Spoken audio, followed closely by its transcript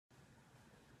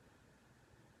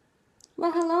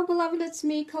Well, hello, beloved. It's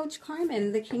me, Coach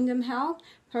Carmen, the Kingdom Health,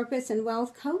 Purpose, and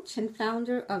Wealth Coach and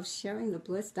founder of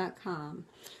SharingTheBliss.com,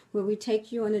 where we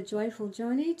take you on a joyful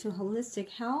journey to holistic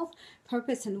health,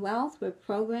 purpose, and wealth with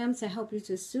programs that help you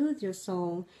to soothe your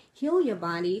soul, heal your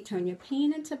body, turn your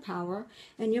pain into power,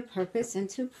 and your purpose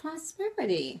into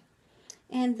prosperity.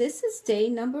 And this is day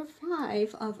number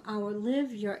 5 of our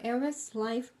Live Your Heiress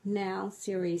Life Now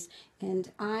series.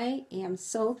 And I am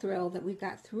so thrilled that we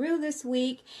got through this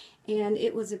week, and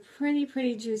it was a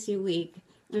pretty juicy week.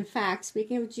 In fact,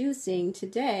 speaking of juicing,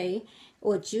 today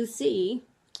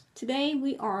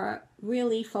we are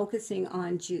really focusing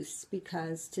on juice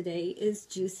because today is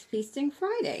Juice Feasting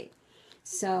Friday.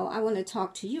 So I want to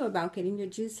talk to you about getting your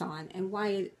juice on and why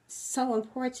it's so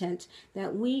important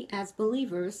that we as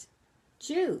believers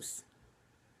juice,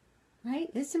 right?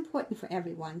 It's important for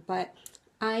everyone, but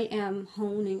I am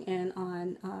honing in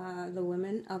on the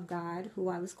women of God who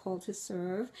I was called to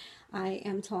serve. I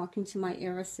am talking to my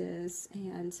heiresses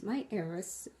and my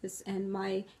heirs,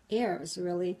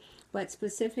 really, but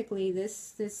specifically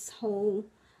this whole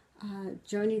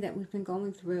journey that we've been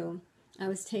going through. I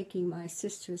was taking my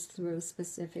sisters through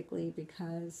specifically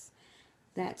because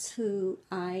that's who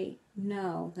I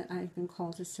know that I've been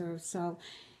called to serve. So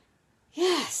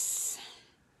yes,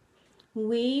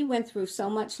 we went through so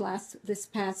much this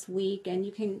past week, and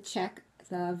you can check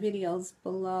the videos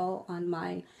below on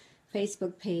my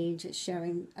Facebook page at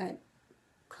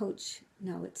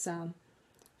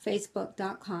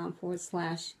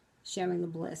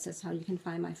facebook.com/sharingthebliss. That's how you can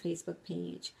find my Facebook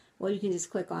page. Or you can just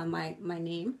click on my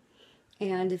name.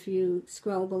 And if you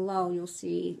scroll below, you'll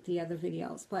see the other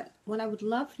videos. But what I would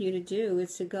love for you to do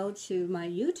is to go to my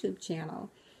YouTube channel,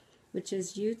 which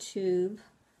is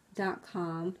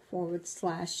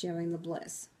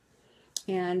youtube.com/sharingthebliss.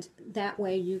 And that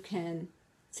way you can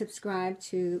subscribe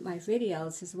to my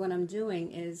videos. Because what I'm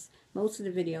doing is most of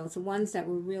the videos, the ones that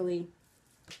were really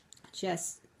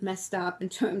just messed up in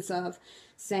terms of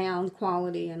sound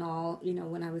quality and all,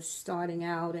 when I was starting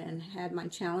out and had my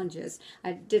challenges,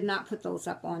 I did not put those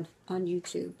up on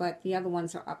YouTube. But the other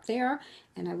ones are up there,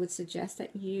 and I would suggest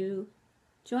that you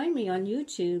join me on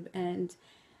YouTube and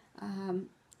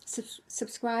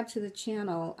subscribe to the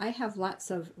channel. I have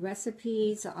lots of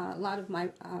recipes, a lot of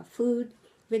my food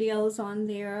videos on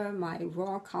there, my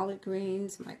raw collard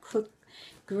greens, my cooked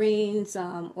greens,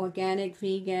 organic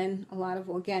vegan, a lot of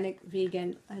organic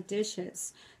vegan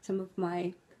dishes, some of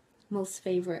my most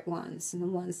favorite ones, and the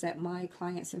ones that my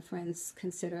clients and friends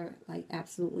consider like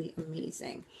absolutely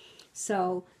amazing.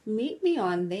 So meet me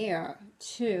on there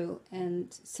too and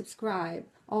subscribe.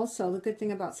 Also, the good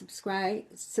thing about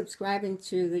subscribing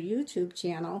to the YouTube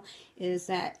channel is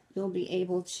that you'll be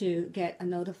able to get a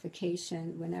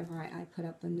notification whenever I put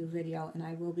up a new video, and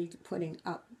I will be putting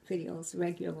up videos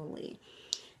regularly.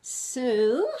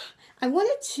 So I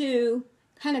wanted to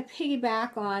kind of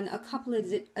piggyback on a couple of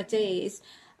days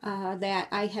that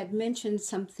I had mentioned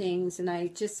some things, and I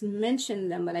just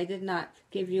mentioned them, but I did not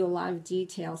give you a lot of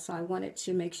detail. So I wanted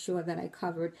to make sure that I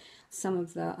covered some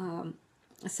of the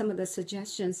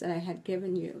suggestions that I had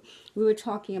given you. We were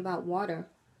talking about water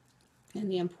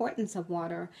and the importance of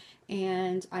water,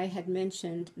 and I had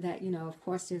mentioned that, of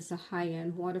course, there's the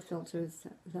high-end water filters,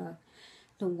 the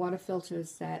water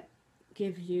filters that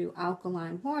give you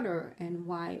alkaline water, and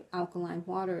why alkaline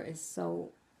water is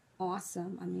so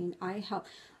awesome. I mean,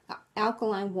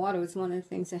 alkaline water is one of the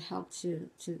things that helped to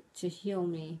heal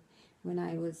me when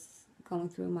I was going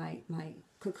through my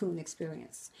cocoon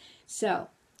experience. So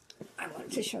I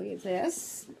wanted to show you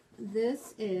this.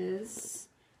 This is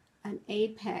an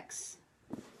Apex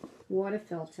water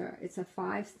filter. It's a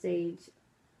 5-stage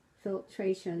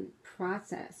filtration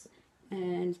process,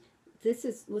 and this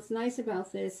is what's nice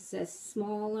about this is it's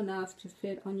small enough to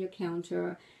fit on your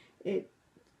counter.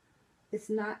 It's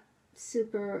not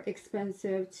super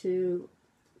expensive to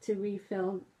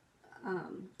refill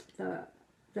the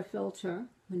filter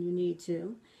when you need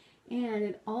to, and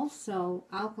it also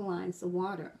alkalines the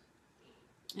water.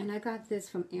 And I got this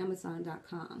from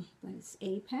Amazon.com, but it's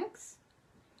Apex,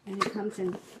 and it comes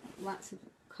in lots of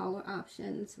color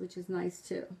options, which is nice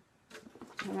too.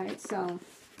 All right, so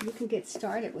you can get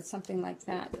started with something like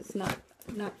that. It's not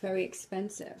very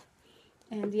expensive.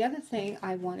 And the other thing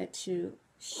I wanted to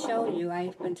show you,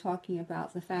 I've been talking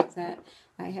about the fact that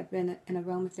I have been an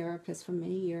aromatherapist for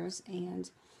many years,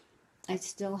 and I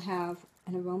still have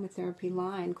an aromatherapy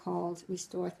line called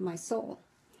Restore My Soul.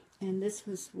 And this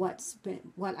was what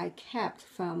I kept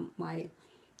from my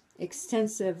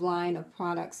extensive line of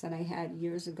products that I had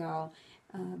years ago.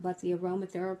 But the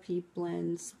aromatherapy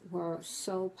blends were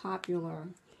so popular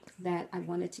that I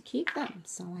wanted to keep them,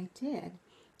 so I did.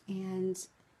 And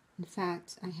In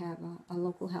fact, I have a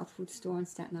local health food store in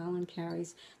Staten Island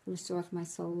carries the Restore with My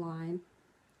Soul line.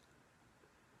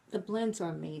 The blends are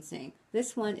amazing.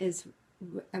 This one is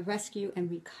a rescue and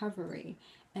recovery.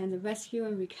 And the rescue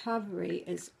and recovery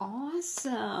is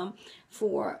awesome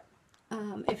for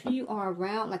if you are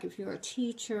around, like if you're a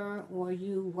teacher or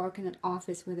you work in an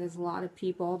office where there's a lot of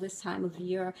people. This time of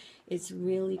year, it's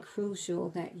really crucial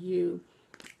that you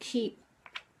keep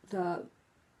the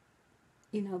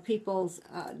people's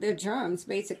their germs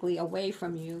basically away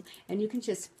from you, and you can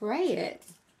just spray it.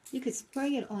 You could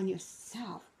spray it on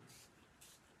yourself.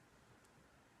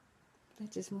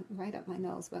 That just went right up my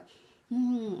nose, but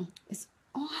it's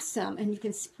awesome. And you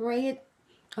can spray it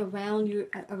around your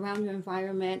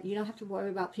environment. You don't have to worry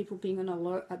about people being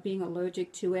being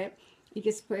allergic to it. You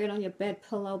can spray it on your bed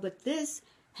pillow. But this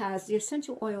has the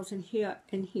essential oils in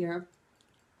here.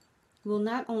 Will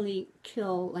not only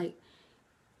kill like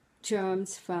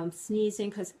germs from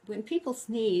sneezing, because when people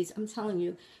sneeze, I'm telling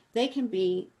you, they can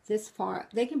be this far.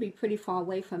 They can be pretty far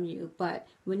away from you. But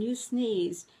when you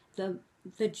sneeze, the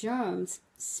germs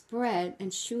spread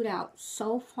and shoot out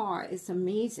so far. It's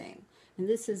amazing. And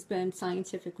this has been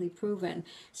scientifically proven.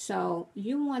 So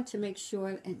you want to make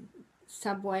sure, in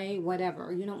Subway,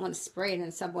 whatever, you don't want to spray it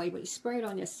in Subway, but you spray it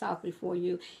on yourself before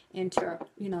you enter,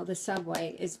 the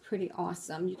Subway. Is pretty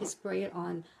awesome. You can spray it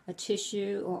on a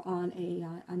tissue or on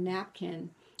a napkin,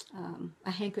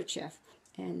 a handkerchief,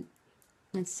 and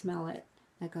smell it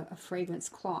like a fragrance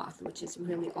cloth, which is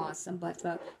really awesome. But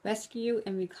the rescue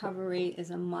and recovery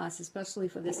is a must, especially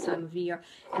for this time of year.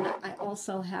 And I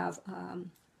also have,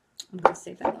 I'm going to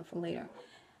save that one for later.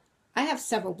 I have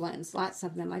several blends, lots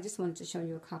of them. I just wanted to show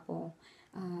you a couple.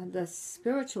 The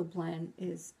spiritual blend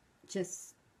is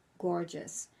just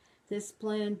gorgeous. This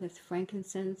blend with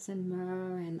frankincense and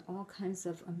myrrh and all kinds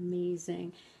of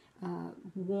amazing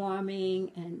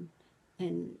warming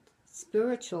and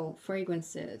spiritual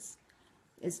fragrances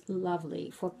is lovely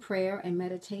for prayer and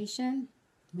meditation.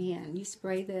 Man, you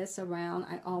spray this around.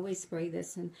 I always spray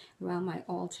this around my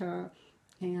altar.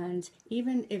 And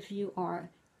even if you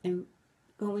are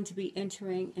going to be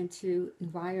entering into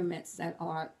environments that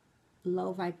are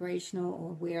low vibrational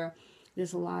or where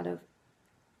there's a lot of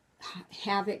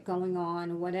havoc going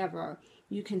on or whatever,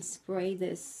 you can spray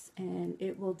this and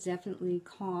it will definitely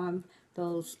calm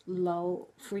those low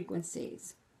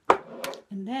frequencies.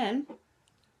 And then,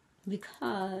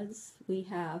 because we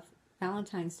have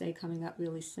Valentine's Day coming up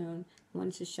really soon, I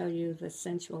wanted to show you the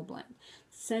sensual blend.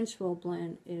 Sensual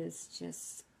blend is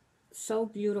just so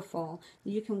beautiful.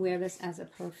 You can wear this as a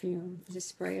perfume. Just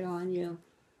spray it on you.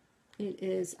 It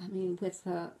is, I mean, with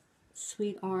the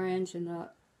sweet orange and the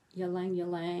ylang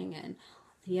ylang and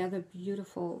the other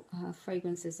beautiful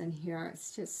fragrances in here.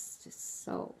 It's just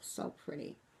so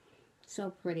pretty. So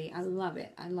pretty. I love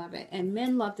it. I love it. And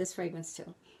men love this fragrance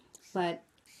too. But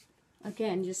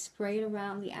again, just spray it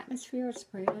around the atmosphere or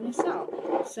spray it on yourself.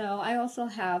 So I also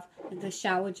have the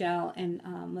shower gel and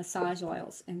massage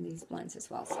oils in these blends as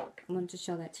well. So I wanted to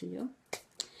show that to you.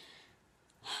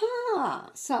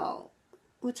 So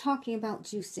we're talking about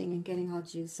juicing and getting our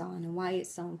juice on and why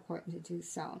it's so important to do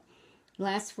so.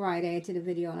 Last Friday I did a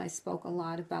video and I spoke a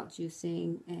lot about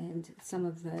juicing and some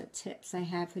of the tips I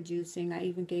had for juicing. I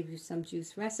even gave you some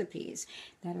juice recipes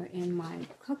that are in my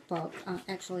cookbook,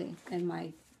 actually in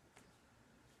my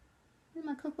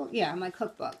cookbook? Yeah, my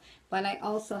cookbook. But I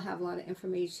also have a lot of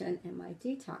information in my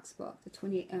detox book, the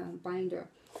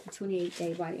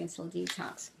 28-day body and soul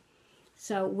detox.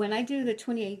 So when I do the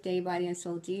 28-day body and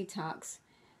soul detox,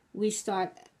 we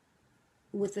start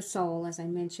with the soul, as I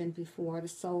mentioned before, the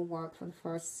soul work for the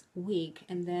first week.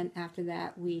 And then after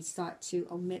that, we start to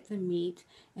omit the meat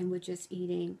and we're just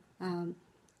eating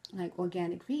like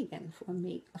organic vegan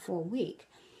for a week.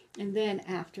 And then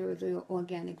after the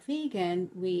organic vegan,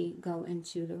 we go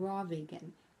into the raw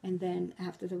vegan. And then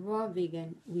after the raw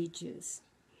vegan, we juice.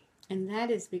 And that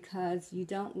is because you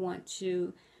don't want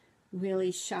to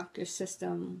really shock your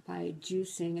system by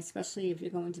juicing, especially if you're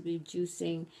going to be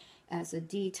juicing as a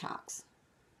detox.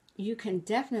 You can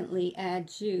definitely add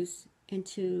juice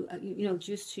into,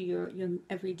 juice to your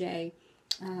everyday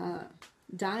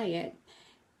diet.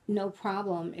 No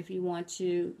problem. If you want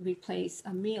to replace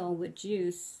a meal with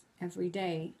juice every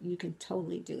day, you can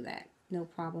totally do that. No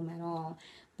problem at all.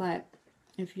 But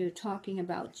if you're talking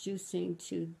about juicing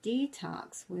to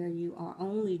detox, where you are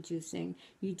only juicing,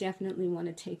 you definitely want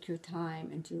to take your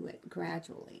time and do it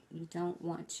gradually. You don't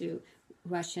want to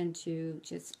rush into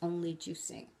just only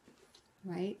juicing,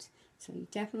 right? So you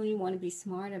definitely want to be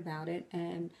smart about it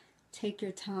and take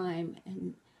your time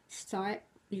and start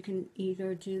you can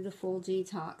either do the full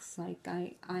detox, like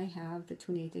I have the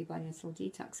 28-day body and soul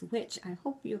detox, which I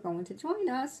hope you're going to join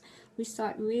us. We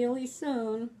start really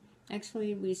soon.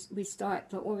 Actually, we start,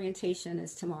 the orientation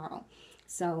is tomorrow.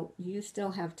 So you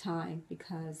still have time,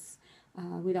 because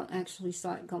we don't actually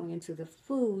start going into the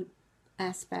food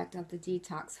aspect of the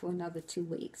detox for another 2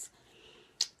 weeks.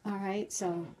 All right,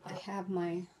 so I have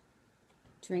my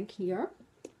drink here.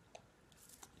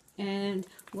 And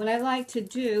what I like to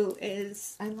do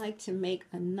is I like to make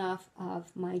enough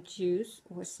of my juice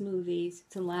or smoothies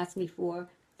to last me for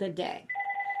the day.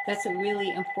 That's a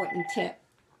really important tip.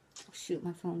 Oh, shoot,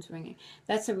 my phone's ringing.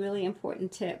 That's a really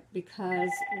important tip, because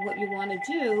what you want to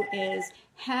do is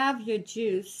have your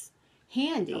juice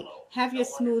handy. Have your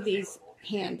smoothies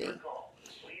handy.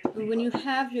 When you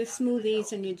have your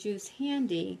smoothies and your juice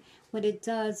handy, what it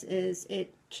does is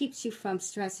it keeps you from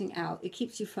stressing out. It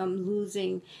keeps you from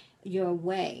losing your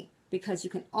way, because you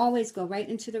can always go right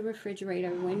into the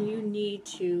refrigerator when you need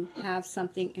to have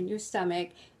something in your stomach,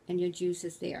 and your juice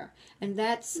is there. And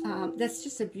that's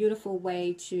just a beautiful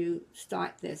way to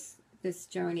start this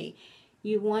journey.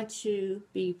 You want to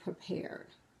be prepared.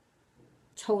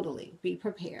 Totally be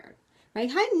prepared. Right?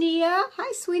 Hi, Nia.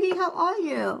 Hi, sweetie. How are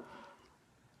you?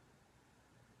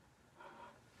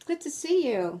 Good to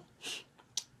see you.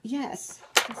 Yes.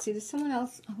 Let's see. There's someone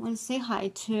else I want to say hi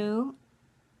to.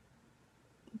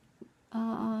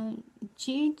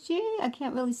 Gigi. I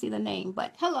can't really see the name,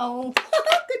 but hello.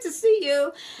 Good to see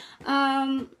you.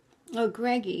 Or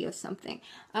Greggy or something.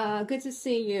 Good to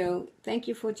see you. Thank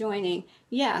you for joining.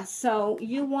 Yeah, so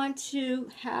you want to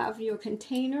have your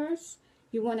containers.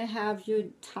 You want to have your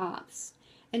tops.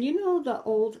 And you know the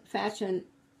old-fashioned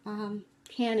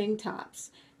canning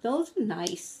tops. Those are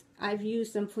nice. I've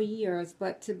used them for years,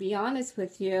 but to be honest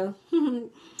with you,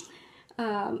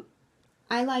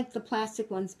 I like the plastic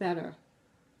ones better.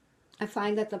 I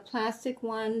find that the plastic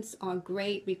ones are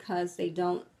great because they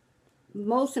don't,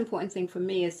 most important thing for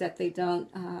me is that they don't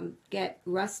get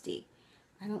rusty.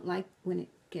 I don't like when it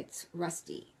gets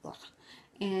rusty. Ugh.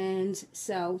 And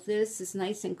so this is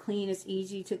nice and clean. It's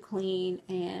easy to clean,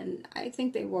 and I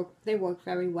think they work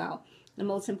very well. The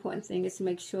most important thing is to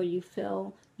make sure you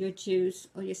fill your juice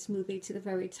or your smoothie to the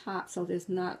very top, so there's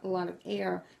not a lot of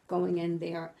air going in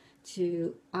there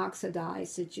to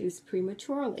oxidize the juice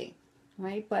prematurely,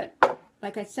 right? But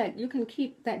like I said, you can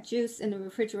keep that juice in the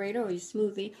refrigerator or your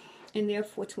smoothie in there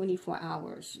for 24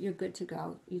 hours. You're good to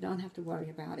go. You don't have to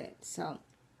worry about it. So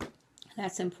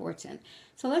that's important.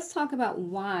 So let's talk about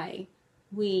why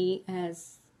we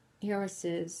as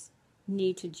heiresses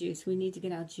need to juice. We need to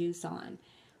get our juice on.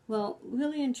 Well,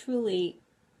 really and truly,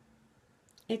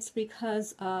 it's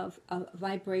because of a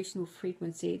vibrational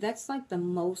frequency. That's like the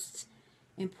most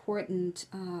important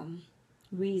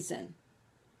reason.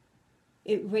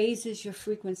 It raises your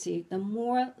frequency. The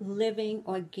more living,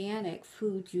 organic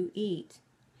food you eat,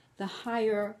 the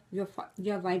higher your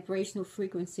vibrational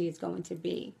frequency is going to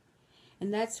be.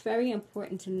 And that's very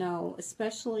important to know,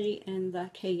 especially in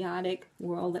the chaotic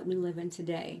world that we live in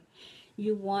today.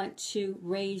 You want to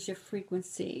raise your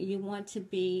frequency. You want to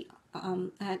be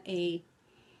at a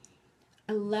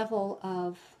level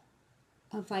of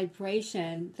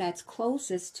vibration that's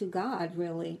closest to God,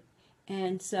 really.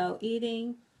 And so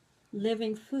eating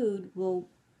living food will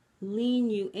lean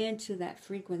you into that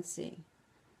frequency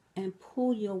and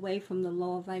pull you away from the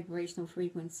lower vibrational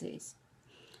frequencies.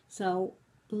 So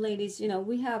ladies, you know,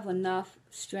 we have enough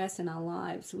stress in our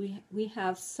lives. We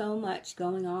have so much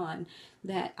going on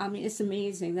that, I mean, it's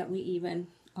amazing that we even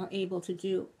are able to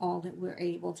do all that we're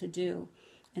able to do,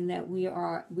 and that we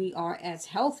are as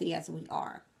healthy as we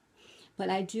are. But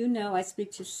I do know, I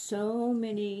speak to so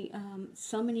many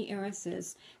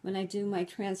heiresses when I do my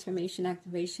transformation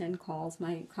activation calls,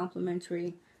 my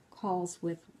complimentary calls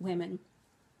with women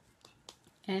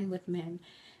and with men.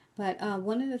 But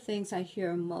one of the things I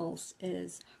hear most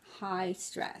is high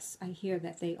stress. I hear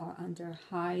that they are under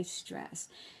high stress.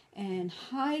 And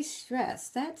high stress,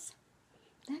 that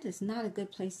is not a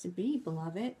good place to be,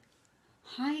 beloved.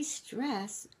 High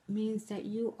stress means that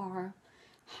you are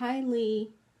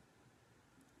highly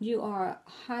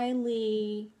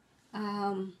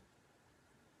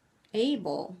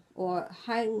able, or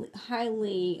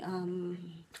highly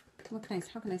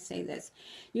how can I say this?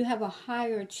 You have a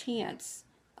higher chance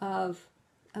of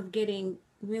getting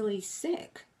really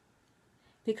sick,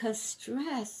 because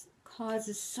stress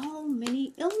causes so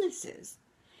many illnesses.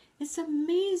 It's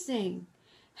amazing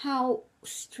how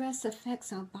stress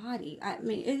affects our body. I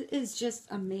mean, it is just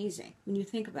amazing when you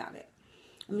think about it.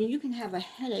 I mean, you can have a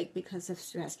headache because of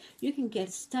stress. You can get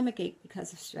a stomachache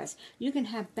because of stress. You can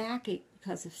have backache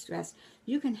because of stress.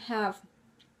 You can have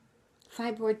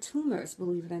fibroid tumors,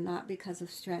 believe it or not, because of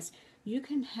stress. You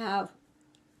can have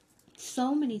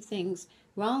so many things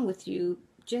wrong with you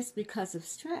just because of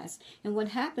stress. And what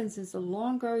happens is the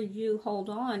longer you hold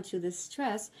on to this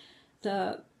stress,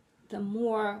 the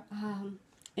more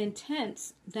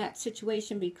intense that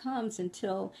situation becomes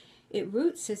until it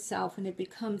roots itself and it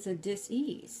becomes a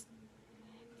dis-ease.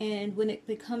 And when it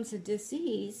becomes a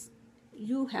dis-ease,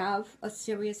 you have a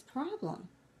serious problem.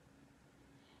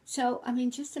 So, I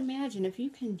mean, just imagine if you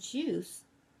can juice,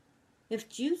 if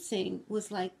juicing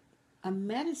was like a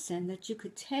medicine that you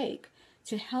could take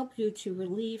to help you to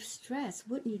relieve stress,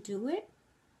 wouldn't you do it?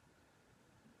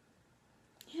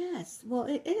 Yes, well,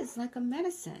 it is like a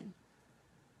medicine.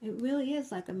 It really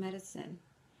is like a medicine.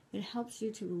 It helps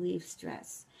you to relieve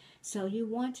stress. So you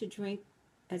want to drink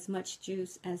as much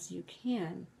juice as you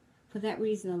can for that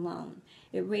reason alone.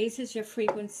 It raises your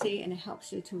frequency and it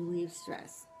helps you to relieve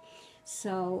stress.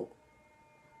 So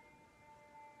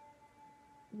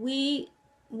we're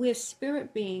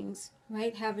spirit beings,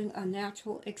 right, having a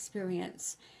natural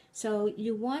experience. So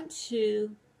you want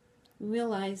to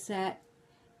realize that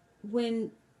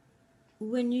when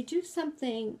you do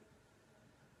something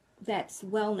that's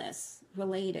wellness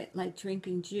related, like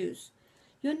drinking juice,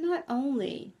 you're not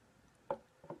only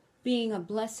being a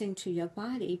blessing to your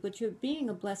body, but you're being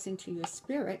a blessing to your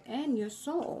spirit and your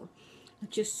soul.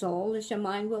 But your soul is your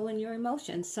mind, will, and your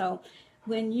emotions. So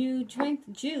when you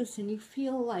drink juice and you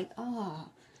feel like, oh,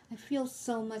 I feel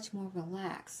so much more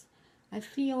relaxed. I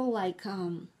feel like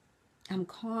I'm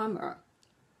calmer.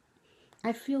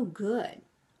 I feel good.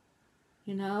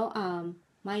 You know,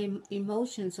 my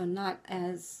emotions are not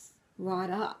as wrought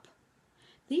up.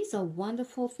 These are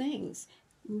wonderful things.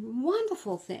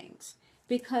 Wonderful things.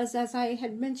 Because as I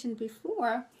had mentioned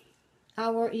before,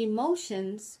 our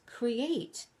emotions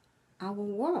create our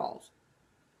world.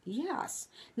 Yes,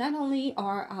 not only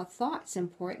are our thoughts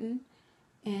important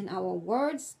and our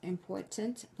words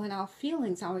important, but our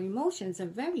feelings, our emotions are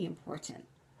very important.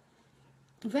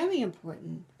 Very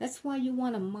important. That's why you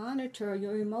want to monitor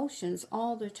your emotions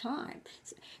all the time.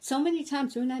 So many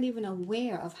times we're not even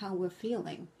aware of how we're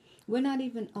feeling. We're not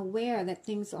even aware that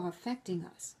things are affecting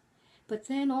us. But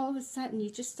then all of a sudden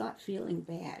you just start feeling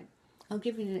bad. I'll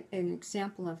give you an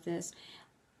example of this.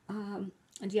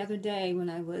 The other day when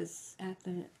I was I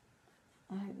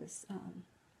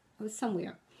was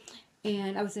somewhere,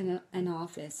 and I was in an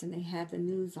office, and they had the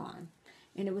news on,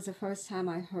 and it was the first time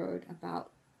I heard about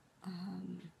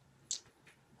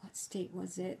what state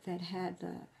was it that had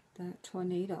the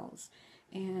tornadoes,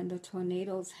 and the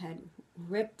tornadoes had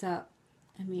ripped up,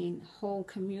 I mean, whole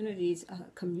communities,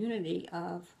 community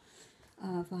of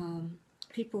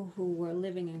people who were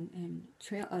living in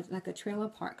like a trailer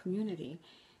park community,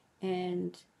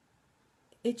 and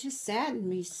it just saddened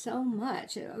me so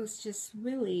much. It was just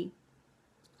really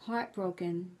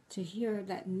heartbroken to hear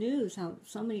that news, how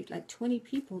so many, like 20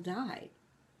 people died.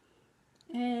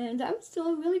 And I was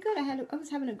doing really good. I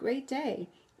was having a great day.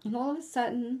 And all of a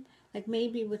sudden, like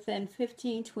maybe within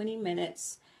 15, 20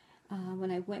 minutes,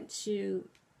 when I went to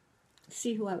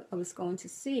see who I was going to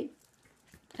see,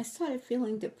 I started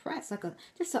feeling depressed, like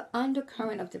just an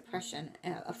undercurrent of depression,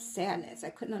 of sadness. I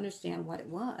couldn't understand what it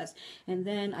was. And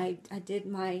then I did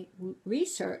my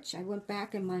research. I went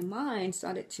back in my mind,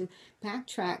 started to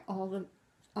backtrack all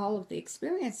of the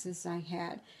experiences I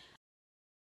had.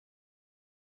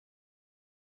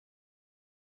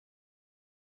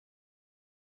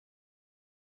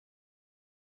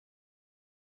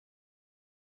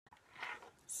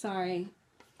 Sorry,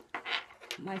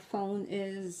 my phone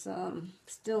is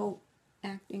still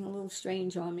acting a little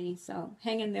strange on me, so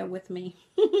hang in there with me.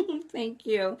 Thank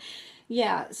you.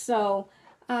 Yeah, so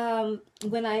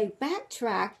when I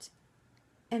backtracked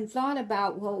and thought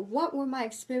about, well, what were my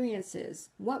experiences?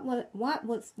 What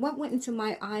went into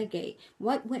my eye gate?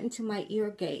 What went into my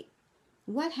ear gate?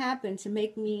 What happened to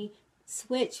make me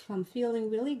switch from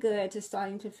feeling really good to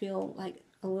starting to feel like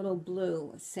a little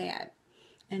blue, sad?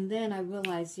 And then I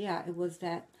realized, yeah, it was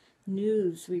that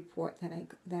news report that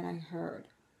I heard.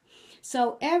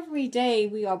 So every day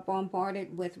we are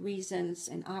bombarded with reasons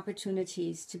and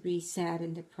opportunities to be sad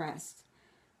and depressed,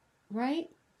 right?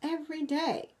 Every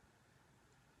day.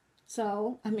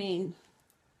 So, I mean,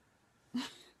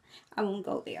 I won't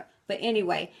go there. But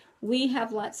anyway, we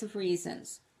have lots of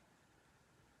reasons.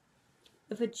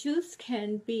 If a juice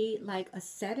can be like a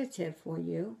sedative for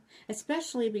you,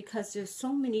 especially because there's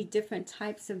so many different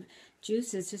types of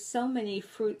juices, there's so many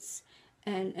fruits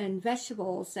and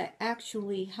vegetables that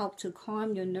actually help to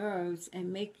calm your nerves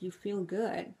and make you feel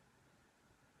good.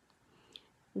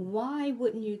 Why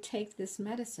wouldn't you take this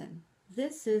medicine?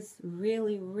 This is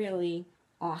really, really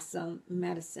awesome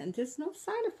medicine. There's no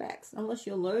side effects unless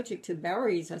you're allergic to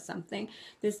berries or something.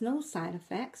 There's no side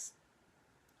effects.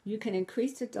 You can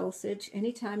increase the dosage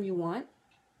anytime you want.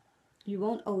 You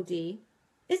won't OD.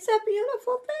 It's a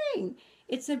beautiful thing.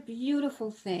 It's a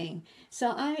beautiful thing.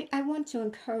 So I want to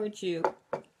encourage you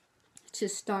to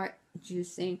start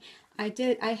juicing.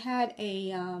 I had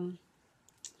a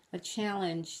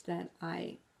challenge that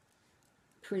I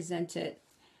presented,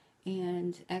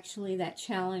 and actually that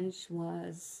challenge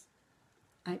was,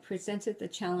 I presented the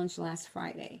challenge last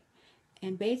Friday,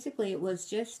 and basically it was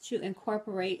just to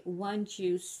incorporate one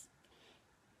juice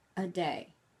a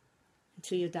day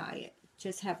into your diet.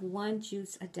 Just have one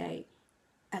juice a day,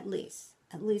 at least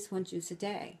one juice a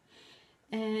day.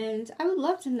 And I would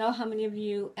love to know how many of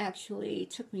you actually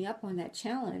took me up on that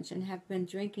challenge and have been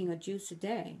drinking a juice a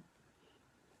day.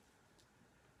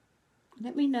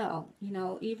 Let me know. You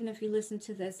know, even if you listen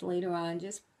to this later on,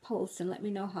 just post and let me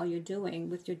know how you're doing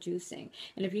with your juicing.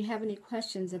 And if you have any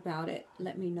questions about it,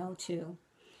 let me know too.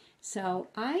 So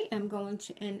I am going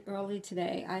to end early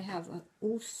today. I have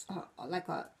like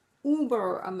a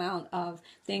uber amount of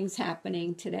things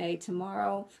happening today.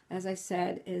 Tomorrow, as I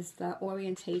said, is the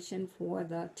orientation for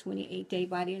the 28-day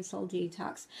body and soul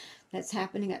detox that's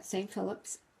happening at St.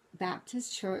 Philip's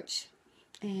Baptist Church,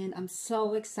 and I'm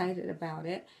so excited about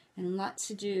it, and lots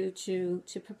to do to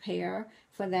prepare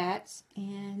for that.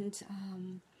 And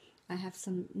I have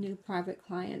some new private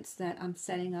clients that I'm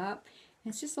setting up.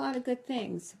 It's just a lot of good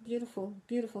things. Beautiful,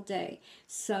 beautiful day.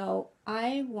 So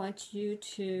I want you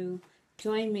to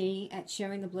join me at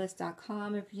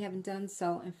sharingthebliss.com if you haven't done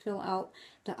so, and fill out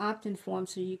the opt-in form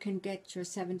so you can get your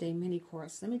 7-day mini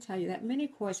course. Let me tell you, that mini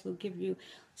course will give you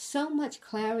so much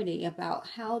clarity about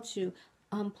how to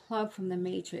unplug from the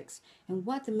matrix and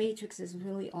what the matrix is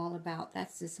really all about.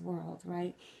 That's this world,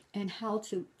 right? And how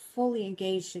to fully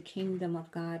engage the kingdom of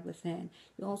God within.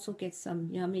 You also get some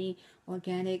yummy,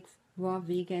 organic, raw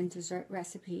vegan dessert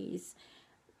recipes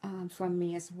from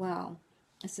me as well.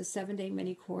 It's a 7-day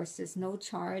mini course. There's no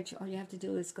charge. All you have to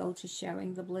do is go to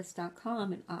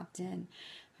sharingthebliss.com and opt in.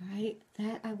 All right,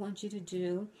 that I want you to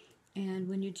do. And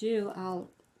when you do,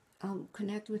 I'll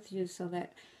connect with you so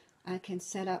that I can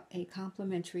set up a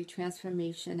complimentary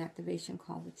transformation activation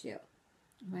call with you.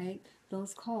 Right?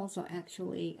 Those calls are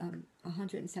actually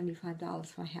 $175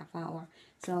 for a half hour.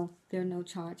 So they're no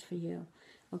charge for you.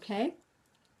 Okay?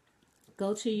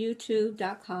 Go to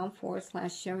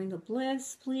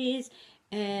youtube.com/sharingthebliss, please,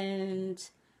 and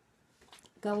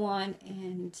go on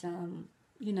and,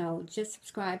 you know, just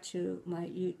subscribe to my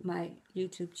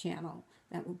YouTube channel.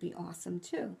 That would be awesome,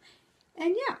 too.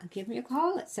 And, yeah, give me a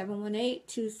call at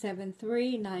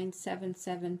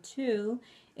 718-273-9772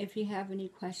 if you have any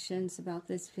questions about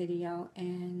this video.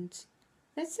 And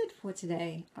that's it for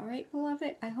today. All right,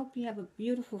 beloved? I hope you have a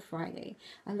beautiful Friday.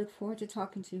 I look forward to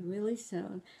talking to you really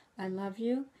soon. I love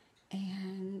you.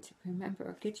 And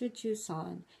remember, get your juice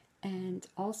on. And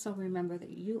also remember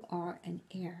that you are an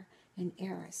heir, an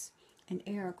heiress, an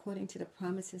heir according to the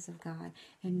promises of God.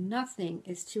 And nothing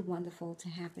is too wonderful to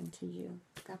happen to you.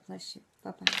 God bless you.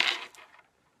 Bye-bye.